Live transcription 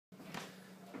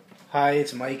Hi,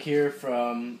 it's Mike here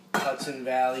from Hudson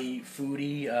Valley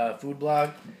Food Blog.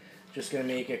 Just going to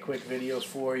make a quick video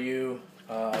for you.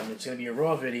 It's going to be a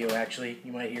raw video, actually.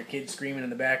 You might hear kids screaming in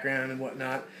the background and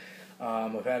whatnot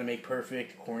of how to make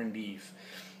perfect corned beef.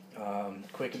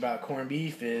 Quick about corned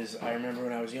beef is I remember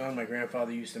when I was young, my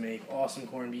grandfather used to make awesome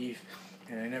corned beef,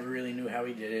 and I never really knew how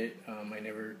he did it. I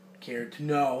never cared to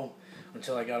know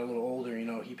until I got a little older. You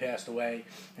know, he passed away,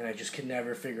 and I just could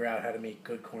never figure out how to make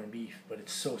good corned beef. But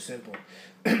it's so simple.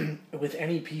 With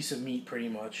any piece of meat, pretty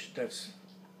much. That's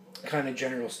kind of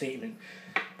general statement.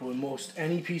 But with most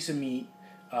any piece of meat,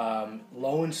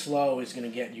 low and slow is going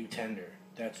to get you tender.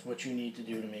 That's what you need to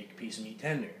do to make a piece of meat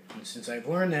tender. And since I've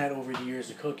learned that over the years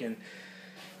of cooking,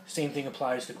 same thing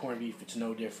applies to corned beef. It's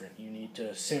no different. You need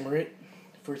to simmer it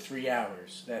for 3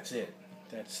 hours. That's it.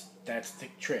 That's the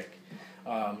trick.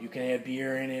 You can add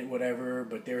beer in it, whatever,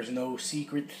 but there's no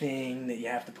secret thing that you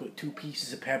have to put 2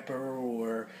 pieces of pepper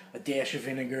or a dash of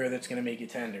vinegar that's going to make it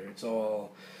tender. It's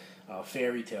all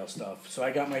fairy tale stuff. So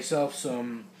I got myself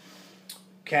some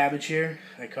cabbage here.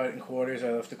 I cut it in quarters.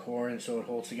 I left the core in so it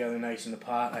holds together nice in the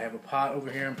pot. I have a pot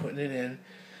over here. I'm putting it in.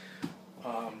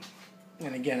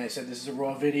 And again, I said this is a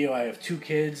raw video. I have 2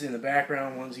 kids in the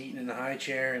background. One's eating in the high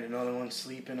chair and another one's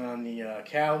sleeping on the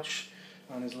couch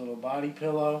on his little body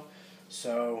pillow.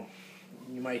 So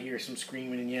you might hear some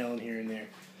screaming and yelling here and there.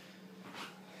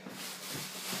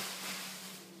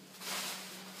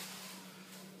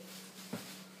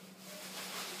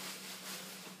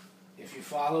 If you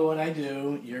follow what I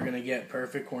do, you're going to get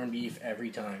perfect corned beef every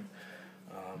time.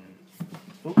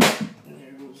 There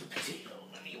goes a potato.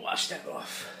 Let me wash that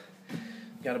off.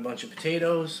 Got a bunch of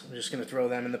potatoes. I'm just going to throw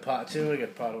them in the pot too. I got a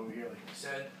pot over here, like I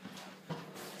said.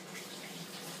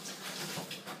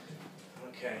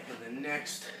 Okay, and then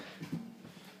next,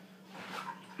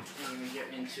 we're going to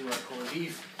get into our corned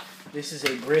beef. This is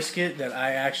a brisket that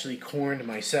I actually corned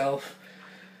myself.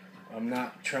 I'm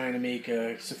not trying to make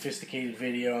a sophisticated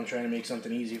video. I'm trying to make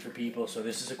something easy for people. So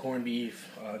this is a corned beef.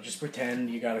 Just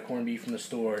pretend you got a corned beef from the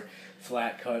store.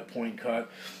 Flat cut, point cut,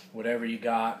 whatever you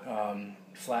got.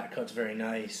 Flat cut's very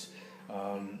nice.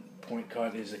 Point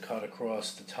cut is a cut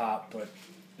across the top. But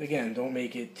again, don't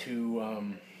make it too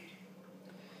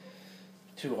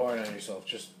hard on yourself.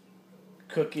 Just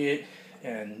cook it,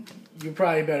 and you're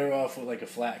probably better off with like a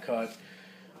flat cut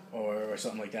or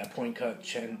something like that. Point cut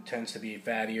tends to be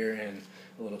fattier and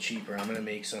a little cheaper. I'm going to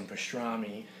make some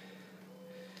pastrami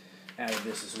out of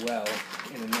this as well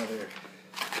in another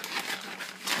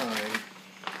time.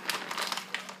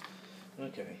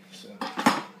 Okay, so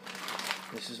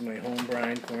this is my home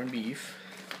brined corned beef.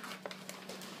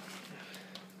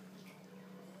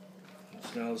 It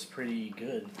smells pretty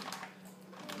good.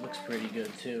 Looks pretty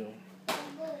good too.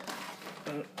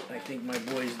 I think my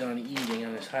boy's done eating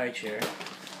on his high chair.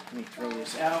 Let me throw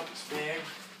this out, this bag.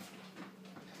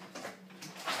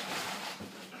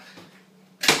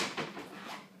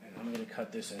 And I'm going to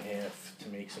cut this in half to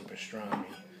make some pastrami.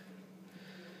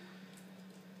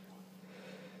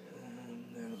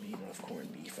 That'll be enough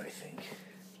corned beef, I think.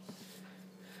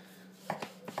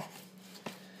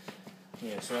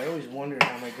 Yeah, so I always wondered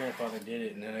how my grandfather did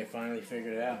it, and then I finally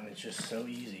figured it out, and it's just so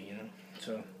easy, you know.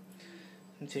 So,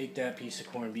 and take that piece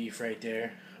of corned beef right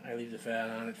there. I leave the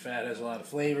fat on it. Fat has a lot of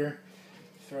flavor.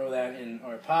 Throw that in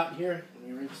our pot here. Let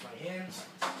me rinse my hands.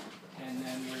 And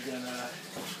then we're going to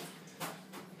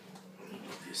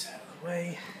move this out of the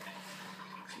way.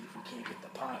 See if we can't get the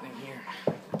pot in here.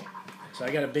 So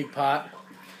I got a big pot.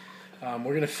 We're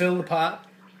going to fill the pot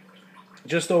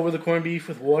just over the corned beef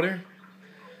with water.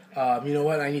 You know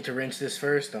what? I need to rinse this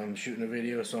first. I'm shooting a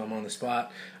video, so I'm on the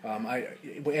spot.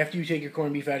 After you take your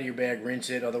corned beef out of your bag, rinse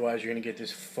it. Otherwise, you're going to get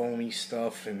this foamy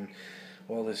stuff and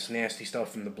all this nasty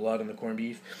stuff from the blood on the corned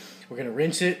beef. We're going to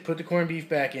rinse it, put the corned beef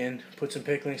back in, put some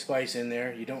pickling spice in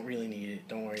there. You don't really need it.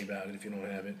 Don't worry about it if you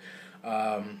don't have it.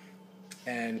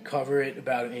 And cover it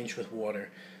about 1 inch with water.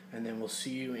 And then we'll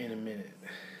see you in a minute.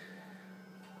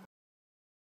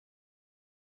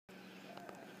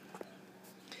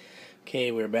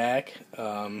 Okay, we're back,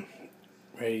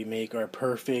 ready to make our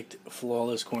perfect,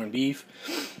 flawless corned beef.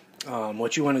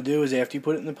 What you want to do is after you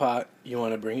put it in the pot, you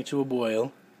want to bring it to a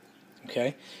boil,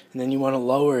 okay? And then you want to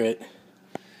lower it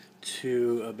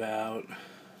to about,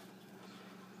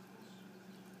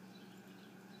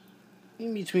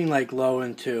 in between like low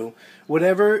and 2.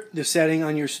 Whatever the setting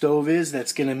on your stove is,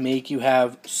 that's going to make you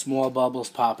have small bubbles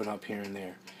popping up here and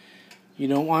there. You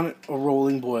don't want a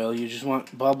rolling boil. You just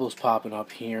want bubbles popping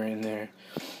up here and there.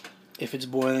 If it's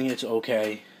boiling, it's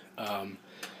okay.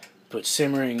 But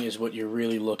simmering is what you're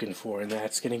really looking for, and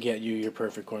that's going to get you your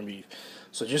perfect corned beef.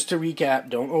 So just to recap,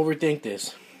 don't overthink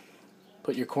this.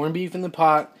 Put your corned beef in the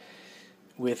pot.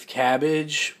 with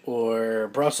cabbage or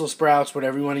Brussels sprouts,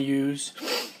 whatever you want to use.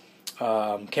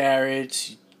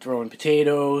 Carrots, throw in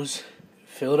potatoes,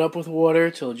 fill it up with water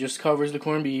till it just covers the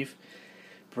corned beef.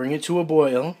 Bring it to a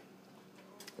boil,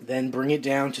 then bring it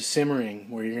down to simmering,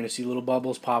 where you're going to see little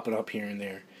bubbles popping up here and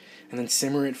there. And then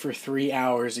simmer it for 3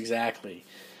 hours exactly.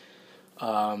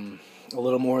 A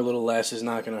little more, a little less is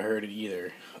not going to hurt it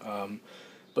either.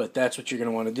 But that's what you're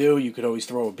going to want to do. You could always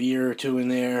throw a beer or two in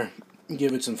there,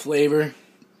 give it some flavor.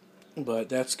 But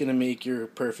that's going to make your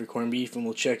perfect corned beef, and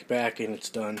we'll check back and it's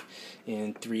done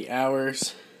in 3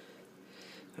 hours.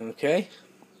 Okay?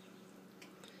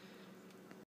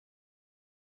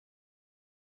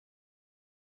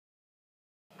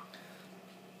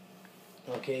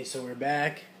 Okay, so we're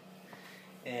back,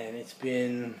 and it's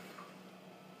been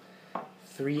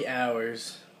 3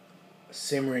 hours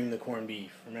simmering the corned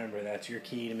beef. Remember, that's your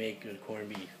key to make good corned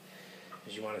beef.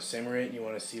 Is you want to simmer it, you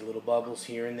want to see little bubbles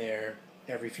here and there.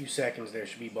 Every few seconds there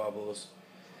should be bubbles.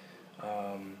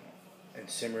 And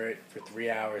simmer it for 3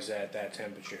 hours at that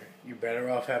temperature. You're better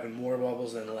off having more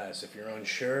bubbles than less. If you're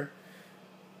unsure,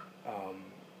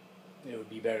 it would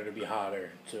be better to be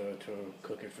hotter to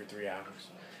cook it for 3 hours.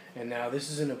 And now this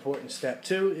is an important step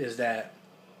too, is that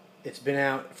it's been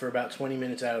out for about 20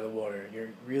 minutes out of the water. You're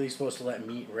really supposed to let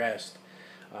meat rest,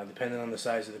 depending on the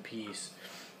size of the piece,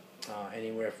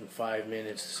 anywhere from 5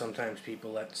 minutes. Sometimes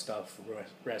people let stuff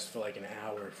rest for like an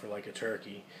hour for like a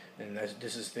turkey, and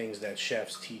this is things that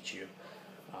chefs teach you.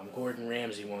 Gordon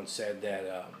Ramsay once said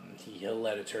that he'll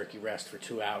let a turkey rest for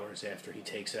 2 hours after he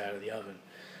takes it out of the oven.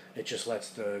 It just lets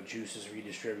the juices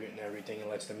redistribute and everything, and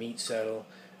lets the meat settle.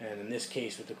 And in this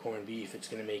case, with the corned beef, it's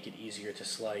going to make it easier to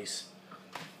slice.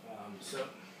 So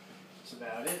that's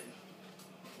about it.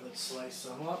 Let's slice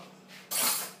some up.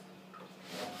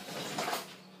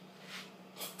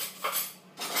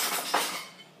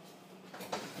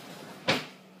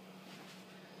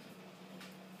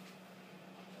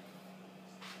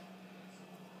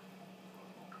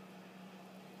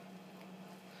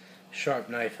 Sharp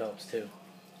knife helps too.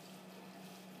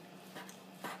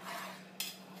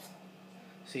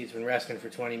 See, it's been resting for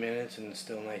 20 minutes and it's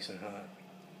still nice and hot.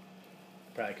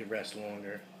 Probably could rest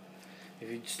longer. If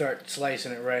you start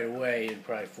slicing it right away, it'd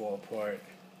probably fall apart.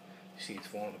 You see, it's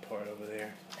falling apart over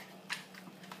there.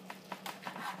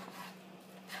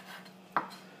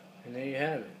 And there you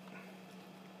have it.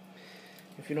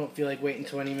 If you don't feel like waiting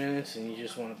 20 minutes and you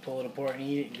just want to pull it apart and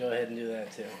eat it, go ahead and do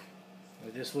that too.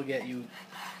 But this will get you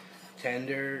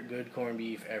tender, good corned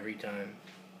beef every time.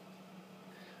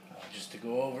 Just to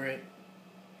go over it,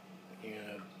 you're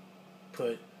going to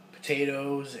put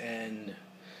potatoes and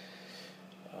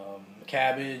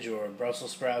cabbage or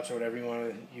Brussels sprouts or whatever you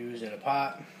want to use in a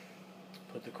pot.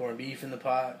 Put the corned beef in the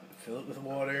pot, fill it with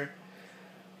water,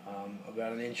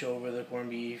 about 1 inch over the corned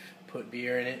beef. Put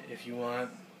beer in it if you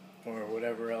want, or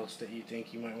whatever else that you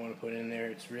think you might want to put in there.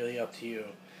 It's really up to you.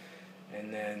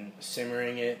 And then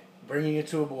simmering it, bringing it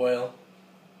to a boil,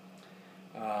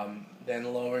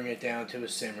 then lowering it down to a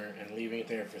simmer and leaving it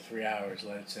there for 3 hours.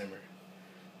 Let it simmer.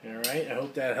 Alright, I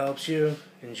hope that helps you.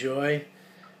 Enjoy,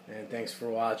 and thanks for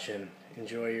watching.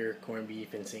 Enjoy your corned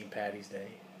beef and St. Patty's Day.